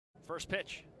First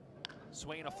pitch,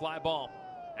 swinging a fly ball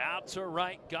out to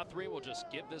right. Guthrie will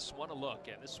just give this one a look,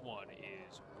 and this one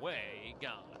is way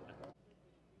gone.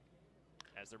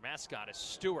 As their mascot is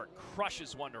Stewart,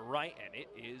 crushes one to right, and it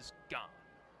is gone.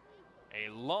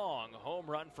 A long home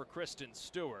run for Cristin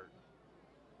Stewart.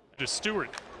 To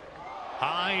Stewart,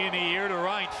 high in the air to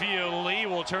right field. Lee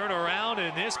will turn around,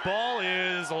 and this ball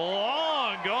is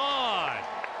long gone.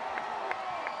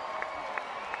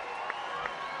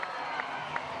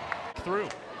 Through.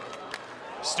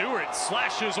 Stewart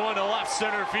slashes one to left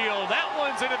center field. That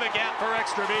one's into the gap for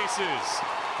extra bases.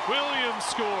 Williams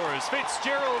scores.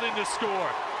 Fitzgerald in to score.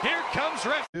 Here comes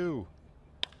ref.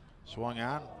 Swung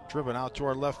on, driven out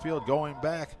toward left field, going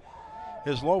back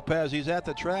is Lopez. He's at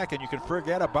the track, and you can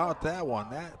forget about that one.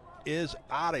 That is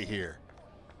out of here.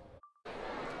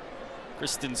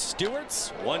 Cristin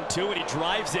Stewart's 1-2, and he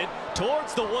drives it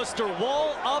towards the Worcester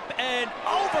wall, up and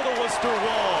over the Worcester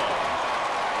wall.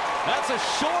 That's a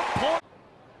short point.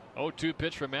 0-2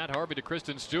 pitch from Matt Harvey to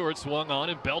Cristin Stewart, swung on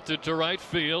and belted to right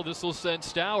field. This will send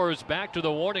Stowers back to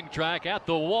the warning track at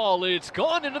the wall. It's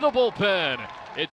gone into the bullpen.